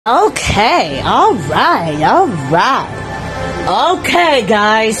Okay, alright. Okay,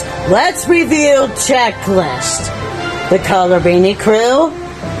 guys, let's review checklist. The Color Beanie Crew,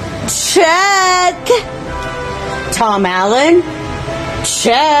 check. Tom Allen,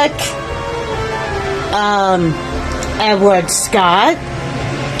 check. Edward Scott,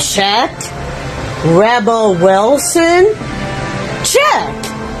 check. Rebel Wilson, check.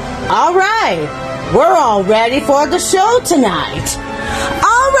 Alright, we're all ready for the show tonight.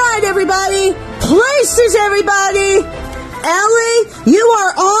 Alright, everybody, places, everybody. Ellie, you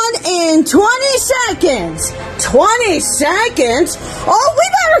are on in 20 seconds. 20 seconds? Oh, we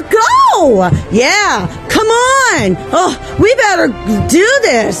better go. Yeah, come on. Oh, we better do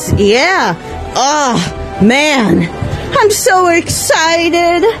this. Yeah. Oh, man. I'm so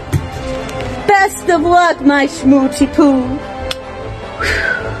excited. Best of luck, my schmoochy poo.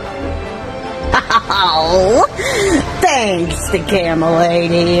 Oh, thanks, the camel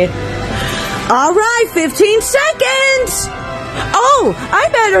lady. All right, 15 seconds. Oh, I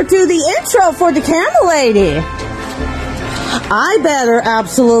better do the intro for the camel lady. I better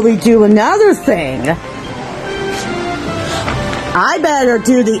absolutely do another thing. I better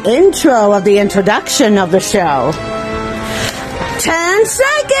do the intro of the introduction of the show. 10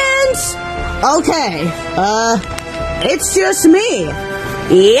 seconds. Okay, it's just me.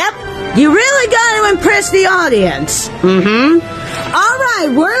 Yep, you really got to impress the audience. All right,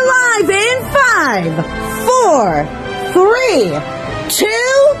 we're live in 5, 4, 3, 2,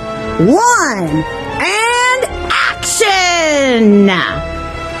 1, and action!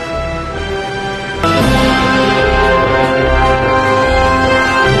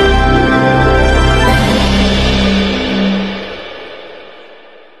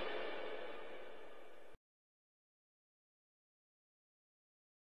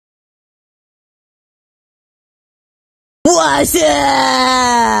 What's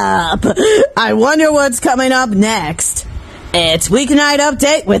up? I wonder what's coming up next. It's Weeknight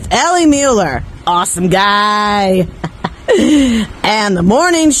Update with Ellie Muller. Awesome guy. And the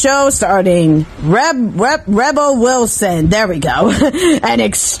morning show starting Rebel Wilson. There we go. And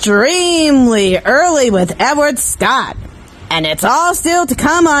extremely early with Edward Scott. And it's all still to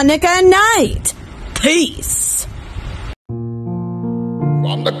come on Nick at Night. Peace.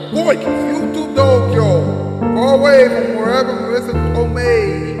 From the gorgeous YouTube dojo. Far away from wherever Marisa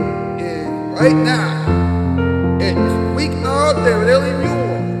Tomei is right now. It's Weeknight with Ellie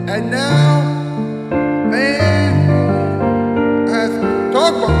Muller. And now, man, I have to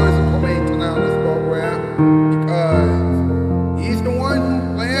talk about Marisa Tomei tonight on this program because he's the one who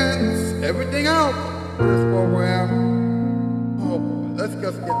plans everything out for this program. Oh boy, let's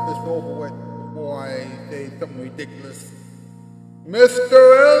just get this over with before I say something ridiculous. Mr.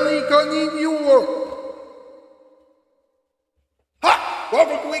 Ellie Muller.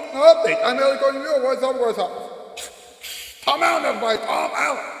 Welcome to Weeknight Update. I'm Ellie Muller. What's up? Tom Allen, everybody. Tom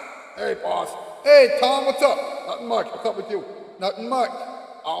Allen. Hey, boss. Hey, Tom, what's up? Nothing much. What's up with you? Nothing much.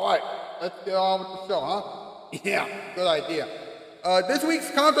 All right, let's get on with the show, huh? Yeah, good idea. This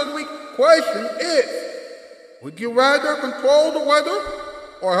week's Count of the Week question is, would you rather control the weather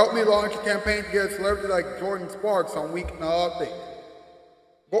or help me launch a campaign to get a celebrity like Jordan Sparks on Weeknight Update?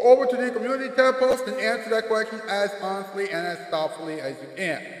 Go over to the community tab post and answer that question as honestly and as thoughtfully as you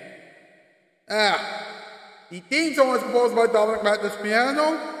can. Now, the theme song is composed by Dominic Mattis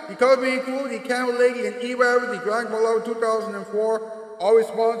Piano. The Color Beanie Crew, the Camel Lady, and E-Rabbit, the Dragon Ball Lover 2004, are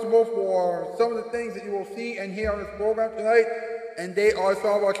responsible for some of the things that you will see and hear on this program tonight, and they are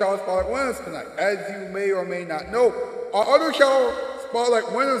some of our Shoutout Spotlight winners tonight, as you may or may not know. Our other Shoutout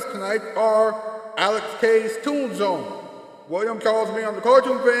Spotlight winners tonight are Alex K's Toon Zone, William Charles Me on the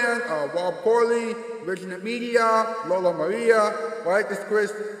Cartoon Fan, Rob Corley, Original Media, Lola Maria, White is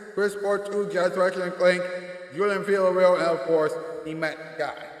Chris Sport 2, Jazz Wrestling Clink, Julian Villarreal, and of course, the Met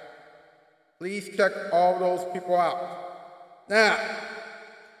Guy. Please check all those people out. Now,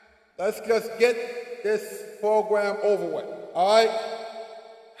 let's just get this program over with, alright?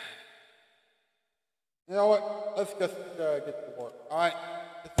 You know what? Let's just get to work, alright?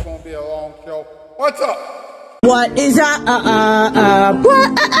 It's going to be a long show. What's up? What is up? What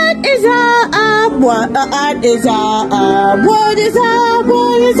is up? What is up? What is up?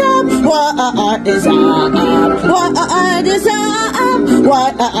 What is up? What is up? What is up?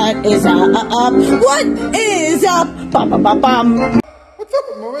 What is up? What is up? Bum bum bum bum. What's up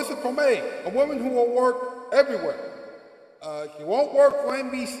with Marisa Tomei, a woman who will work everywhere? She won't work for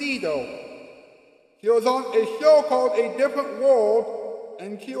NBC though. She was on a show called A Different World,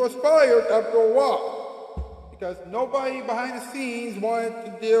 and she was fired after a while. Because nobody behind the scenes wanted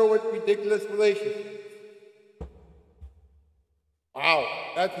to deal with ridiculous relationships. Wow,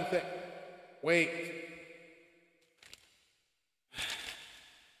 that's insane. Wait.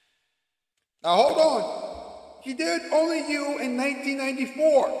 Now hold on. She did only you in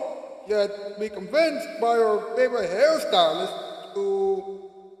 1994. She had to be convinced by her favorite hairstylist to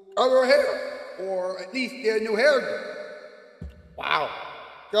cut her hair, or at least get a new hairdo. Wow.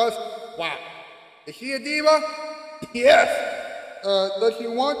 Just wow. Is she a diva? Yes. Does she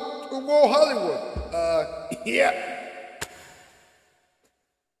want to rule Hollywood? Yeah.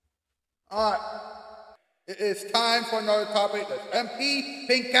 Alright. It is time for another topic. That's MP,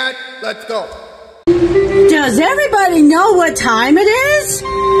 Pink Cat, let's go. Does everybody know what time it is?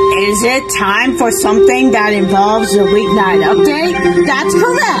 Is it time for something that involves a weeknight update? That's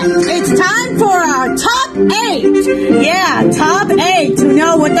correct. It's time for our top 8. Yeah, top 8 to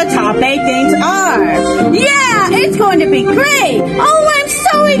know what the top 8 things are. Yeah, it's going to be great. Oh, I'm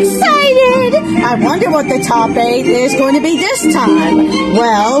so excited. I wonder what the top 8 is going to be this time.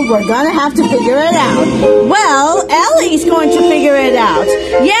 Well, we're going to have to figure it out. Well, Ellie's going to figure it out.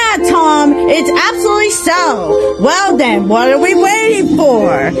 Yeah, Tom, it's absolutely so. Well then, what are we waiting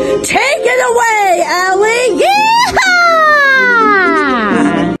for? Take it away, Ellie! Yeah!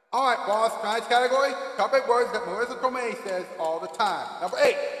 Alright, boss, tonight's category, top 8 words that Marisa Tomei says all the time. Number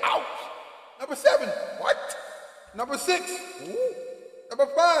 8, ouch! Number 7, what? Number 6, ooh. Number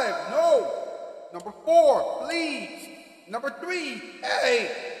 5, no. Number 4, please. Number 3,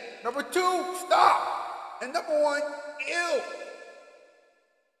 hey. Number 2, stop. And number 1, ew.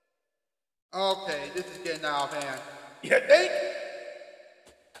 Okay, this is getting out of hand. You think?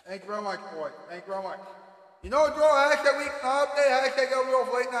 Thank you very much, boy. Thank you very much. You know the drill, hashtag Weeknight update, hashtag LBO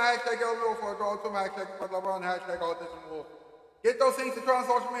for late night, hashtag LBO for a draw to hashtag for love on, hashtag all this and more. Get those things to try on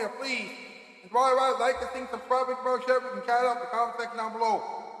social media, please. And while you're like the thing, subscribe, share, we can chat up in the comment section down below.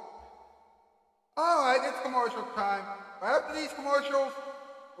 Alright, it's commercial time. But after these commercials,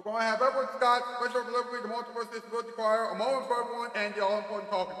 we're going to have Edward Scott, special delivery, the Multiverse Disability Choir, a moment for everyone, and the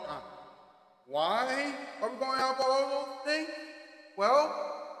all-important talking time. Why are we going to have all those things? Well,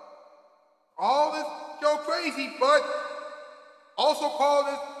 all this show crazy, but also call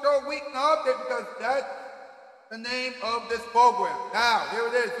this show Weeknight Update because that's the name of this program. Now, here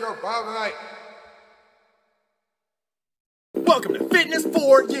it is, your Spotlight. Welcome to Fitness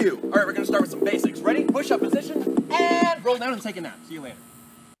for You. All right, we're going to start with some basics. Ready? Push-up position, and roll down and take a nap. See you later.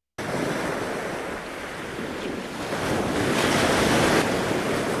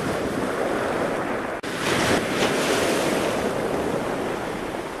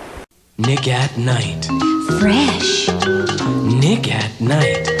 Nick at Night. Fresh. Nick at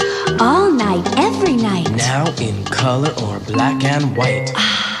Night. All night, every night. Now in color or black and white.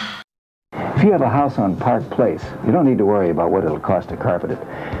 If you have a house on Park Place, you don't need to worry about what it'll cost to carpet it.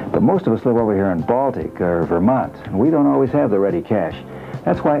 But most of us live over here in Baltic or Vermont, and we don't always have the ready cash.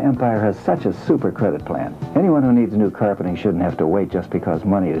 That's why Empire has such a super credit plan. Anyone who needs new carpeting shouldn't have to wait just because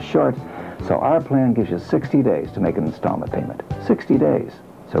money is short. So our plan gives you 60 days to make an installment payment. 60 days.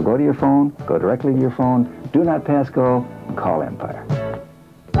 So go to your phone, go directly to your phone, do not pass go, and call Empire.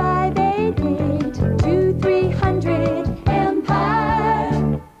 588-2300 Empire.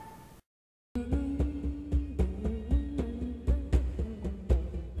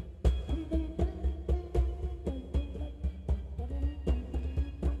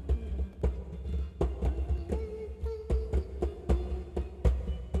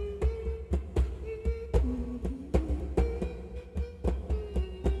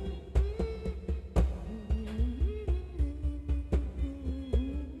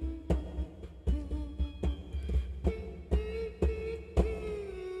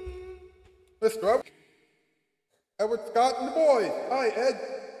 Mr. Edward Scott and the boys. Hi, Ed.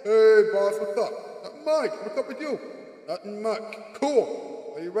 Hey, boss, what's up? Nothing much. What's up with you? Nothing much.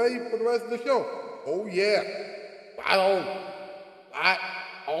 Cool. Are you ready for the rest of the show? Oh, yeah. Right on. Right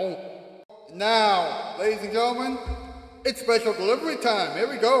on. Now, ladies and gentlemen, it's special delivery time. Here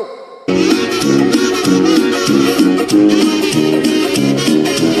we go.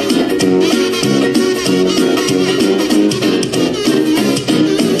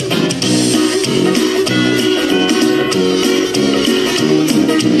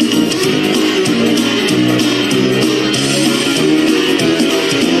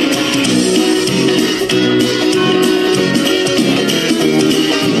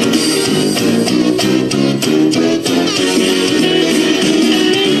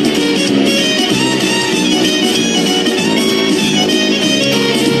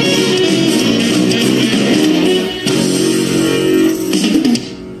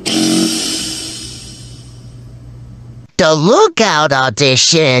 The Lookout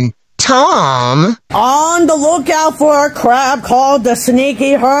audition. Tom. On the lookout for a crab called the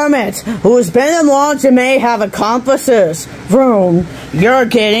Sneaky Hermit, who's been in launch and may have accomplices. Vroom, you're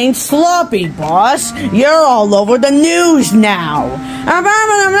getting sloppy, boss. You're all over the news now.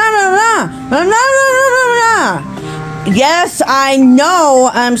 Yes, I know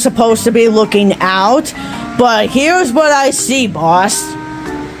I'm supposed to be looking out, but here's what I see, boss.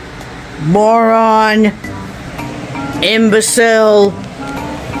 Moron, imbecile,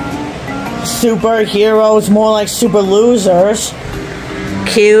 superheroes, more like super losers.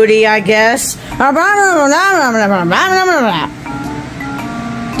 Cutie, I guess.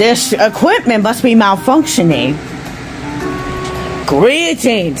 This equipment must be malfunctioning.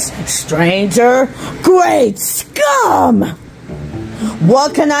 Greetings, stranger. Great scum!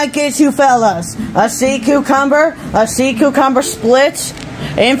 What can I get you fellas? A sea cucumber? A sea cucumber split?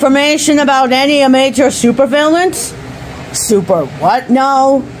 Information about any major supervillains? Super what?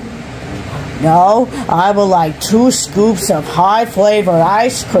 No. No, I would like 2 scoops of high-flavor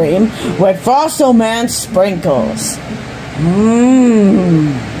ice cream with Fossil Man sprinkles.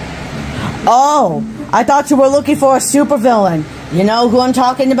 Oh, I thought you were looking for a supervillain. You know who I'm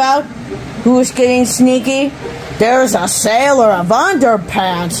talking about? Who's getting sneaky? There's a sailor of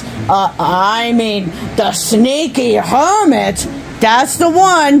underpants. I mean, the Sneaky Hermit. That's the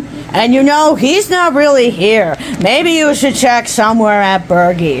one. And you know, he's not really here. Maybe you should check somewhere at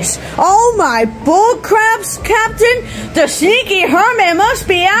Bergie's. Oh my bullcraps, Captain! The Sneaky Hermit must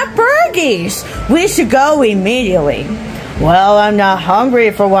be at Bergie's. We should go immediately. Well, I'm not hungry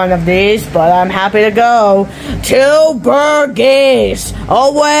for one of these, but I'm happy to go. To Bergie's!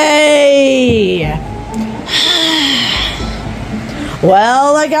 Away!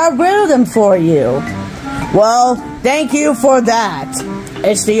 Well, I got rid of them for you. Well, thank you for that.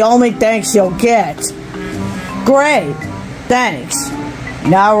 It's the only thanks you'll get. Great. Thanks.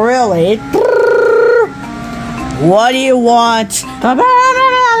 Now really. What do you want?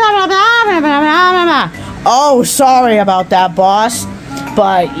 Oh, sorry about that, boss.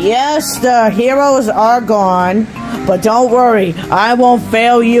 But yes, the heroes are gone. But don't worry, I won't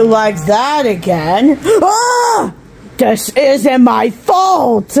fail you like that again. Ah! This isn't my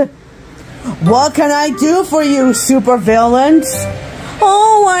fault! What can I do for you, supervillains?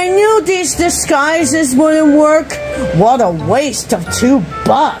 Oh, I knew these disguises wouldn't work. What a waste of $2.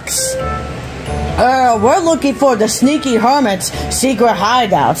 We're looking for the Sneaky Hermit's secret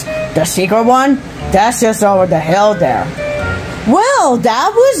hideouts. The secret one? That's just over the hill there. Well,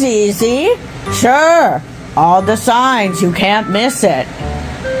 that was easy. Sure. All the signs, you can't miss it.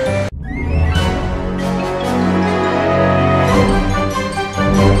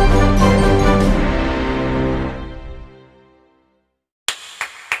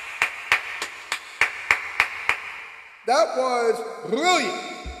 That was brilliant.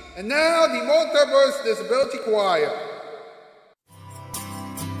 And now the Multiverse Disability Choir.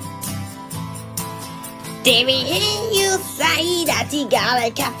 Did we hear you say that you got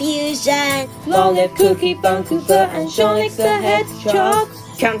a confusion? Long-live Cookie, Bun Cooper, and Shonix the Hedgehog.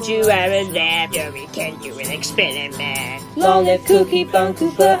 Come to our lab where we can do an experiment. Long-live Cookie, Bun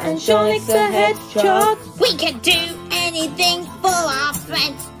Cooper, and Shonix the Hedgehog. We can do anything for our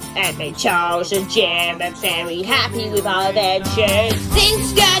friends. And they chose a gem and very happy with our adventures.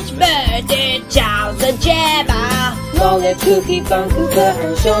 Since Scratch murdered Charles the Gemmer. Long-live Cookie, Bun Cooper,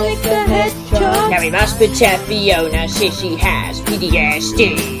 and Shonix the Hedgehog. Now we must protect Fiona since she has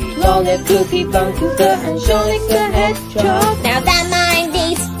PTSD. Long-live Cookie, Bun Cooper, and Shonix the Hedgehog. Now that mind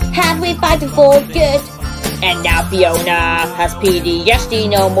is have we fighting for good. And now Fiona has PTSD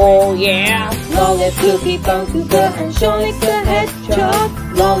no more, yeah. Long-live Cookie, Bun Cooper, and Shonix the Hedgehog.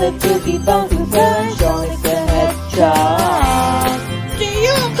 Long-live Cookie, Bun Cooper, and Shonix the Hedgehog. Do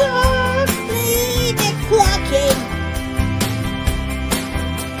you complete the clocking?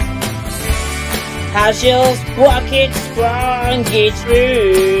 How's your sprocket sprung its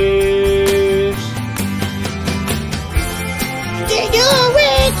roofs? Do you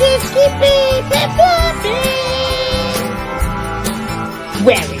wish to skip it and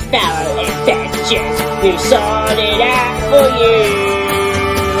Very foul adventures, we sorted out for you.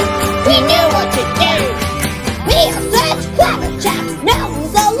 We knew what to do. We are such clever chaps, no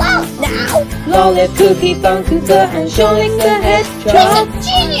one's alone now. Long-live Cookie, Bun Cooper, and Shonix the Hedgehog. We're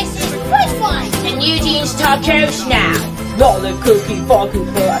geniuses, quick ones. And Eugene's top coach now. Long-live Cookie, Bun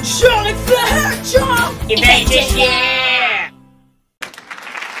Cooper, and Shonix the Hedgehog. Adventures, yeah.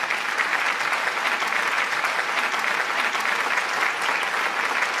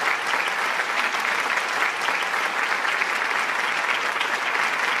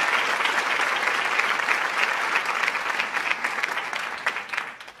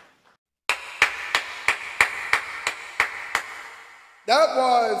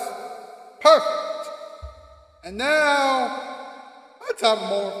 Perfect. And now, let's have a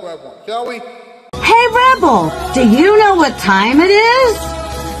moment for everyone, shall we? Hey, Rebel, do you know what time it is?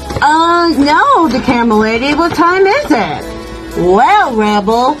 No, the camera lady. What time is it? Well,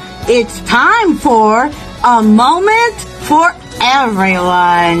 Rebel, it's time for a moment for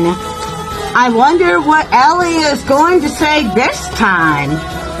everyone. I wonder what Ellie is going to say this time.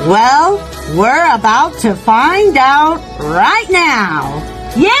 Well, we're about to find out right now.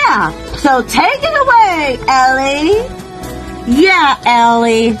 Yeah, so take it away, Ellie. Yeah,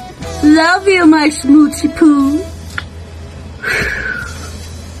 Ellie. Love you, my smoochie poo.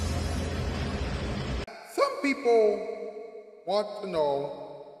 Some people want to know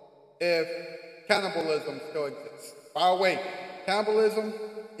if cannibalism still exists. By the way, cannibalism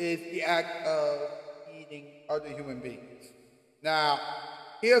is the act of eating other human beings. Now,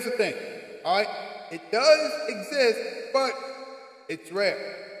 here's the thing, alright? It does exist, but it's rare.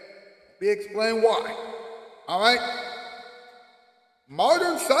 Let me explain why, alright?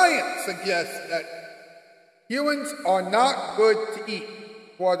 Modern science suggests that humans are not good to eat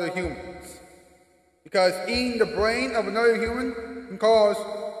for other humans, because eating the brain of another human can cause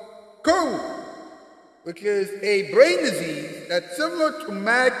coup, which is a brain disease that's similar to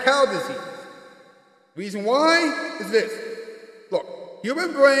mad cow disease. Reason why is this. Look,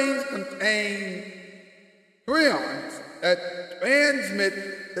 human brains contain prions that transmit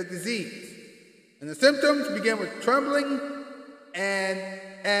the disease. And the symptoms begin with trembling and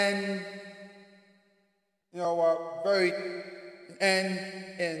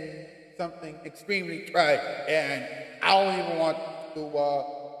something extremely tragic. And I don't even want to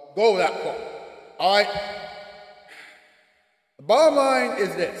go that far. Alright? The bottom line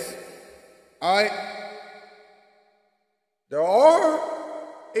is this. Alright? There are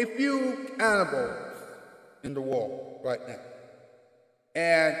a few cannibals in the world right now.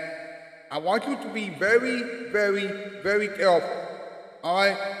 And I want you to be very, very, very careful.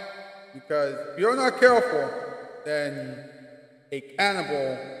 Alright? Because if you're not careful, then a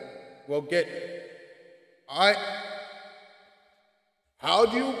cannibal will get you. Alright? How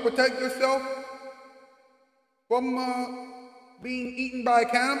do you protect yourself from being eaten by a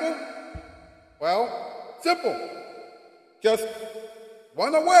cannibal? Well, simple. Just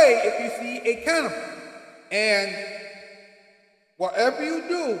run away if you see a cannibal. And whatever you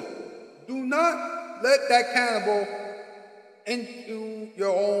do, do not let that cannibal into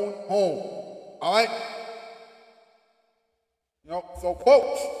your own home. Alright? So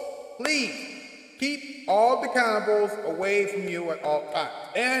folks, please keep all the cannibals away from you at all times.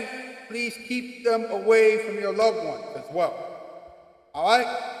 And please keep them away from your loved ones as well. Alright?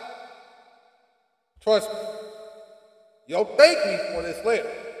 Trust me. You'll thank me for this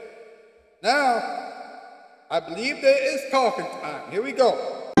later. Now, I believe there is talking time. Here we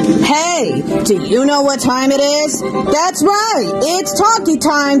go. Hey, do you know what time it is? That's right, it's talkie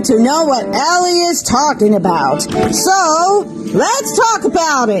time to know what Ellie is talking about. So, let's talk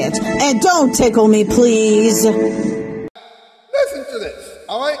about it. And don't tickle me, please. Listen to this,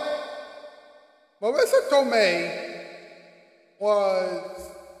 alright? Marisa Tomei was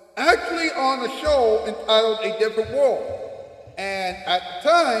actually on a show entitled A Different World. And at the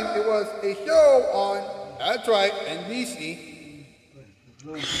time, it was a show on, that's right, NBC.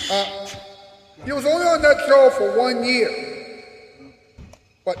 He was only on that show for 1 year.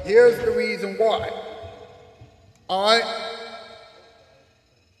 But here's the reason why. Alright?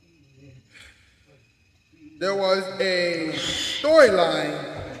 There was a storyline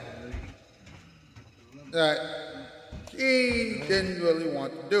that he didn't really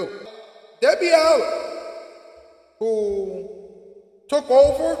want to do. Debbie Allen, who took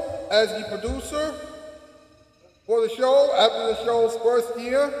over as the producer for the show after the show's first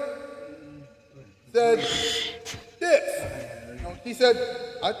year, said this. She said,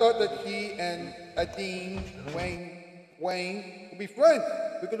 I thought that she and Dean Wayne would be friends.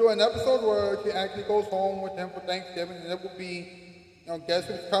 We could do an episode where she actually goes home with him for Thanksgiving, and it would be, guess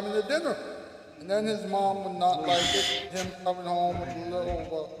who's coming to dinner. And then his mom would not like it, him coming home with a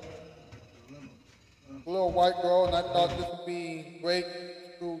little white girl, and I thought this would be great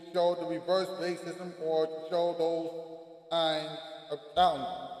to show the reverse racism or to show those kinds of talent.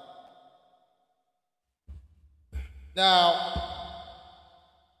 Now,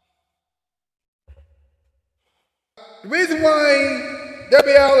 the reason why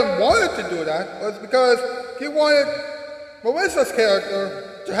Debbie Allen wanted to do that was because she wanted Marissa's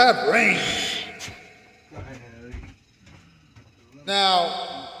character to have range.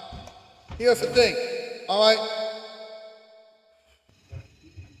 Now, here's the thing, alright?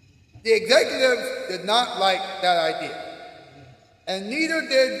 The executives did not like that idea. And neither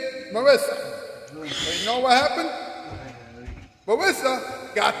did Marisa. But you know what happened? Marisa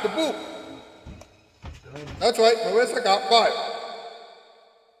got the boot. That's right, Marisa got fired.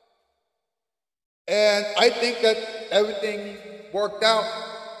 And I think that everything worked out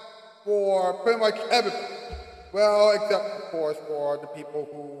for pretty much everybody. Well, except, of course, for the people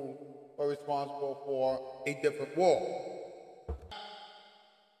who were responsible for a different war.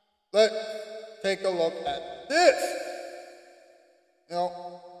 Let's take a look at this. You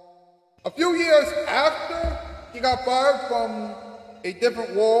know, a few years after he got fired from a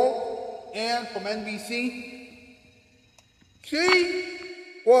different role and from NBC, she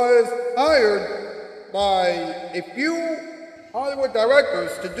was hired by a few Hollywood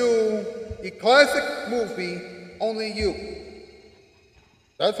directors to do the classic movie, Only You.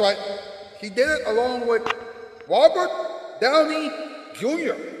 That's right. She did it along with Robert Downey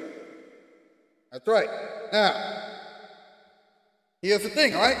Jr. That's right. Now, here's the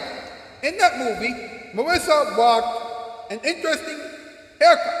thing, right? In that movie, Marisa rocked an interesting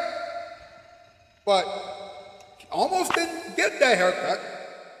haircut. But she almost didn't get that haircut.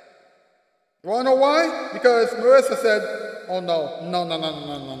 You wanna know why? Because Marisa said, oh no.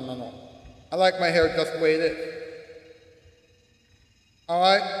 I like my hair just the way it is.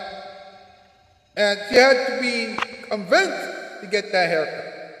 Alright? And she had to be convinced to get that haircut.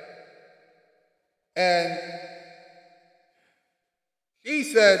 And she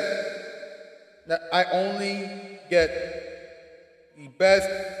said that I only get the best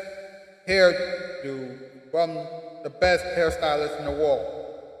hairdo from the best hairstylist in the world,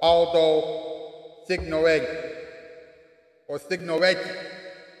 Aldo Signoretti, or Signoretti.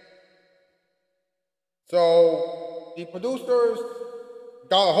 So the producers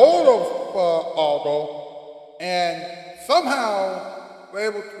got a hold of Aldo and somehow were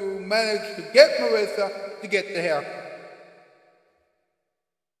able to manage to get Marisa to get the haircut.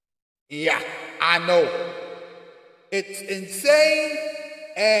 Yeah, I know. It's insane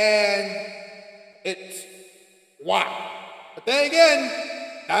and it's wild. But then again,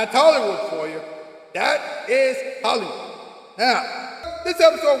 that's Hollywood for you. That is Hollywood. Now, this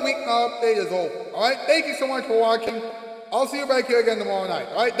episode of Weeknight Update is over. Alright, thank you so much for watching. I'll see you back here again tomorrow night.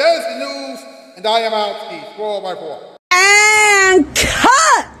 Alright, there's the news, and I am out, Steve. 4x4. And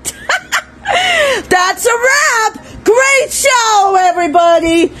cut! That's a wrap! Great show,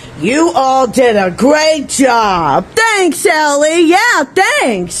 everybody! You all did a great job. Thanks, Ellie. Yeah,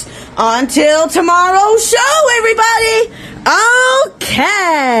 thanks. Until tomorrow's show, everybody.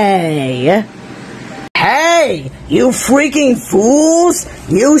 Okay. Hey, you freaking fools.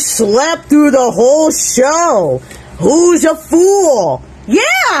 You slept through the whole show. Who's a fool?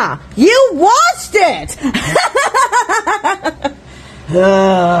 Yeah, you watched it.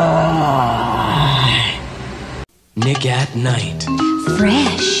 Nick at Night.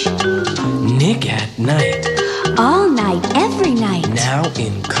 Fresh. Nick at Night. All night, every night. Now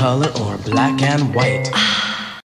in color or black and white.